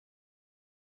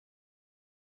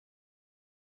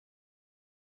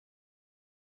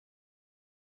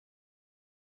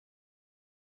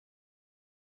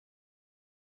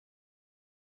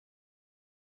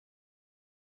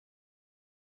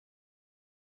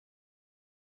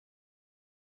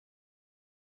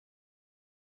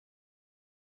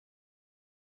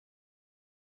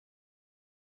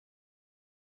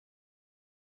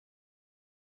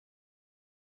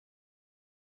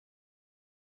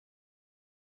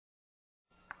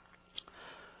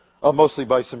mostly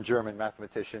by some German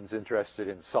mathematicians interested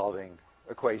in solving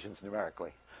equations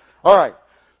numerically. All right,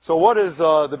 so what is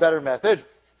the better method?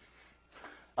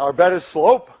 Our better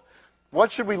slope.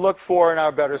 What should we look for in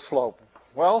our better slope?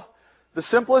 Well, the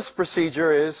simplest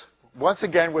procedure is, once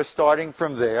again, we're starting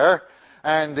from there,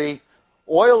 and the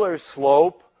Euler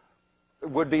slope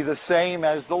would be the same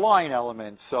as the line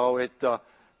element. So the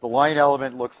line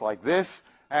element looks like this,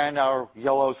 and our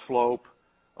yellow slope,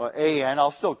 AN,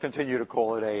 I'll still continue to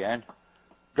call it AN,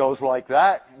 goes like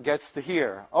that and gets to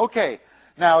here. Okay,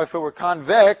 now if it were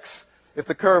convex, if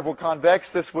the curve were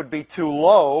convex, this would be too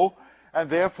low, and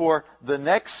therefore the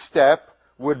next step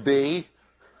would be,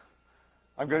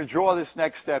 I'm going to draw this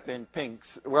next step in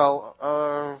pinks.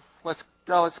 Well,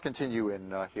 let's continue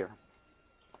in here.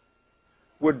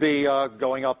 Would be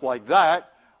going up like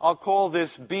that. I'll call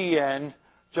this BN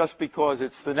just because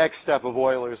it's the next step of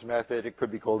Euler's method. It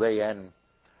could be called AN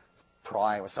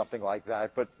prime or something like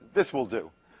that, but this will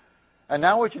do. And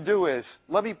now what you do is,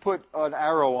 let me put an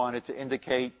arrow on it to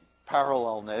indicate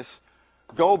parallelness.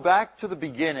 Go back to the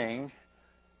beginning.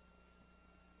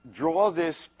 Draw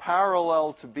this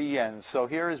parallel to BN. So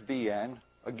here is BN.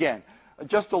 Again,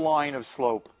 just a line of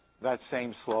slope, that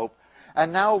same slope.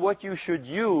 And now what you should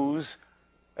use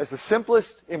as the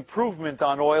simplest improvement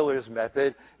on Euler's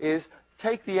method is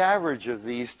take the average of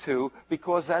these two,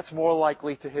 because that's more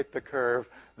likely to hit the curve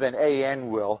than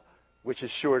AN will, which is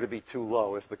sure to be too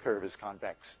low if the curve is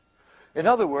convex. In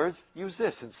other words, use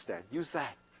this instead. Use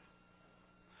that.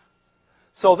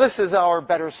 So this is our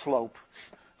better slope.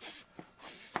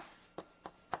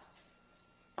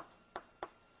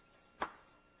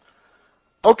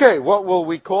 Okay, what will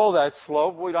we call that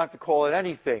slope? We don't have to call it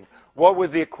anything. What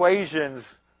would the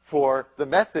equations for the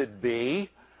method be?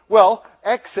 Well,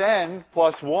 xn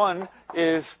plus 1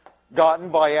 is gotten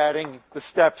by adding the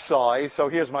step size. So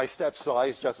here's my step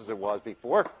size, just as it was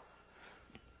before.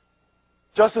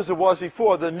 Just as it was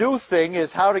before, the new thing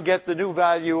is how to get the new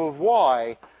value of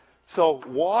y. So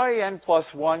yn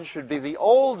plus 1 should be the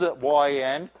old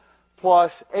yn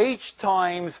plus h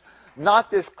times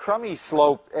not this crummy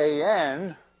slope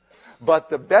an, but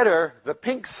the better, the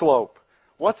pink slope.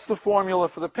 What's the formula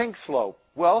for the pink slope?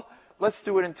 Well, let's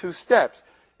do it in two steps.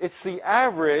 It's the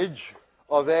average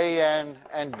of an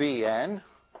and bn.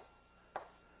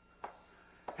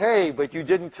 Hey, but you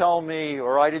didn't tell me,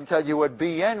 or I didn't tell you what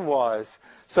bn was.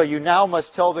 So you now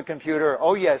must tell the computer,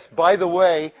 oh yes, by the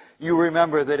way, you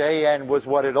remember that an was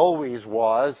what it always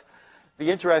was.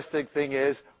 The interesting thing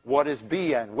is, what is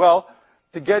bn? Well,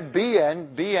 to get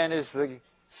bn is the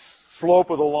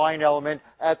slope of the line element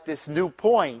at this new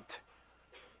point.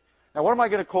 Now, what am I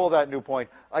going to call that new point?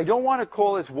 I don't want to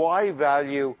call this y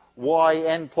value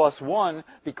yn plus 1,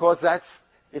 because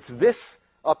it's this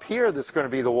up here that's going to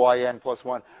be the yn plus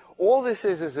 1. All this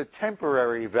is a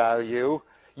temporary value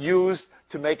used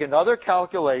to make another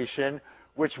calculation,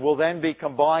 which will then be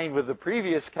combined with the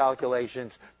previous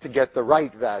calculations to get the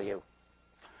right value.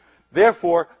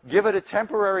 Therefore, give it a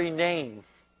temporary name.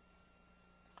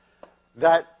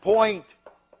 That point,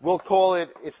 we'll call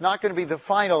it, it's not going to be the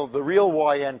final, the real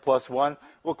yn plus 1.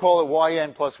 We'll call it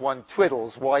yn plus 1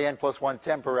 twiddles, yn plus 1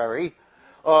 temporary.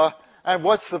 And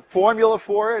what's the formula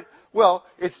for it? Well,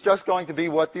 it's just going to be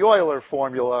what the Euler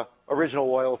formula,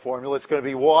 original Euler formula, it's going to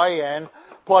be yn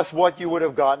plus what you would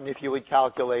have gotten if you had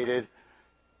calculated.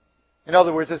 In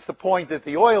other words, it's the point that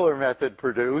the Euler method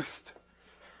produced,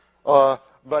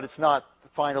 but it's not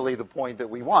finally the point that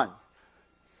we want.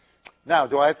 Now,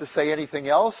 do I have to say anything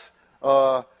else?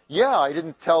 Yeah, I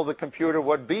didn't tell the computer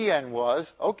what bn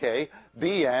was. Okay,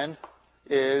 bn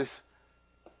is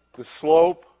the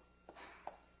slope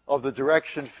of the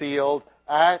direction field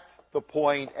at the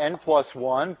point n plus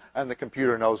 1, and the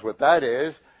computer knows what that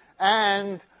is,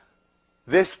 and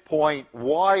this point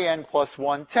yn plus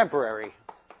 1 temporary.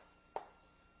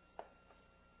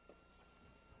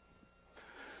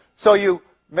 So you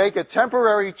make a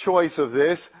temporary choice of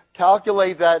this,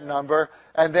 calculate that number,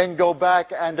 and then go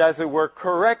back and, as it were,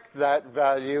 correct that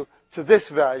value to this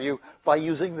value by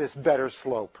using this better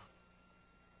slope.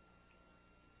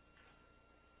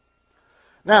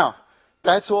 Now,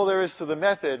 that's all there is to the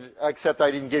method, except I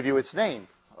didn't give you its name.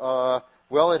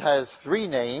 Well, it has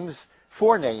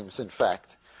four names, in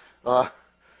fact.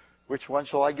 Which one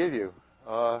shall I give you?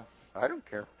 I don't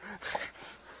care.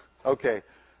 Okay.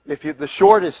 The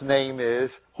shortest name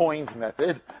is Hoyne's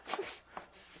method.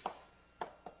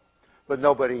 But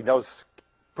nobody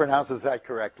pronounces that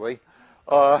correctly.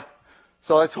 So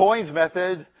that's Hoyne's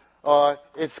method.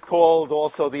 It's called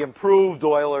also the improved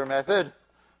Euler method.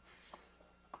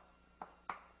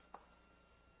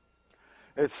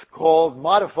 It's called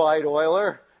modified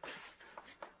Euler.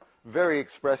 very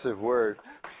expressive word.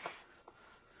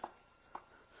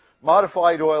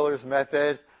 Modified Euler's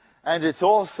method, and it's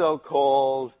also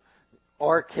called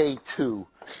RK2.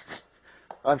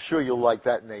 I'm sure you'll like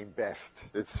that name best.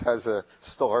 It has a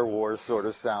Star Wars sort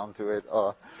of sound to it.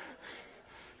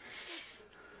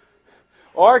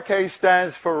 RK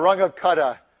stands for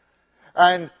Runge-Kutta.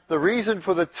 And the reason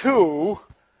for the 2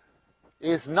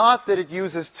 is not that it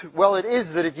uses two, well, it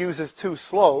is that it uses 2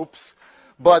 slopes,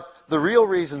 but the real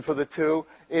reason for the 2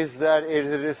 is that it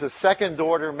is a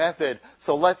second-order method.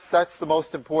 So that's the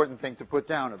most important thing to put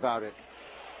down about it.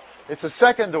 It's a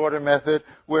second-order method,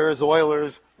 whereas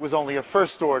Euler's was only a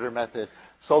first-order method.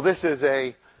 So this is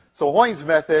so Hoyne's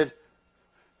method,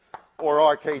 or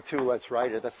RK2, let's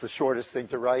write it, that's the shortest thing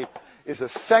to write, is a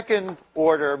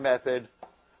second-order method,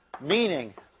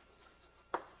 meaning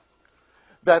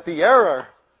that the error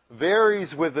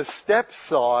varies with the step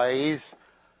size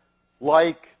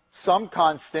like some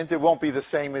constant, it won't be the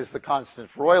same as the constant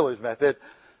for Euler's method,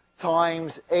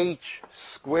 times h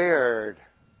squared.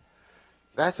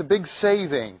 That's a big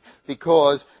saving,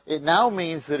 because it now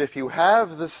means that if you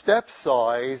have the step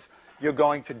size, you're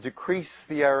going to decrease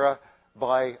the error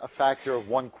by a factor of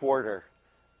 1/4.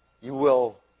 You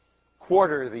will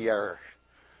quarter the error.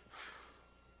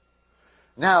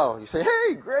 Now, you say,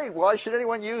 hey, great, why should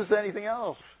anyone use anything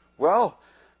else? Well,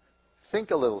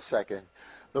 think a little second.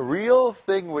 The real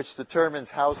thing which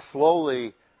determines how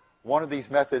slowly one of these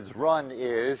methods run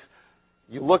is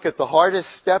you look at the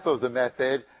hardest step of the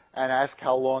method and ask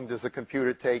how long does the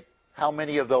computer take, how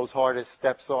many of those hardest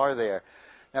steps are there.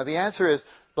 Now, the answer is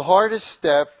the hardest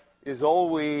step is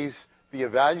always the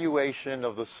evaluation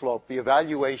of the slope, the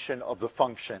evaluation of the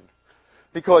function.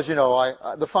 Because,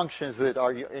 the functions that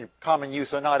are in common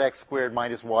use are not x squared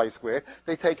minus y squared.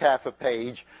 They take half a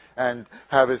page and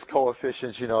have as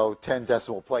coefficients, 10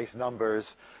 decimal place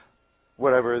numbers,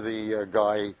 whatever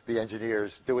the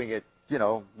engineers doing it,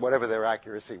 whatever their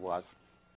accuracy was.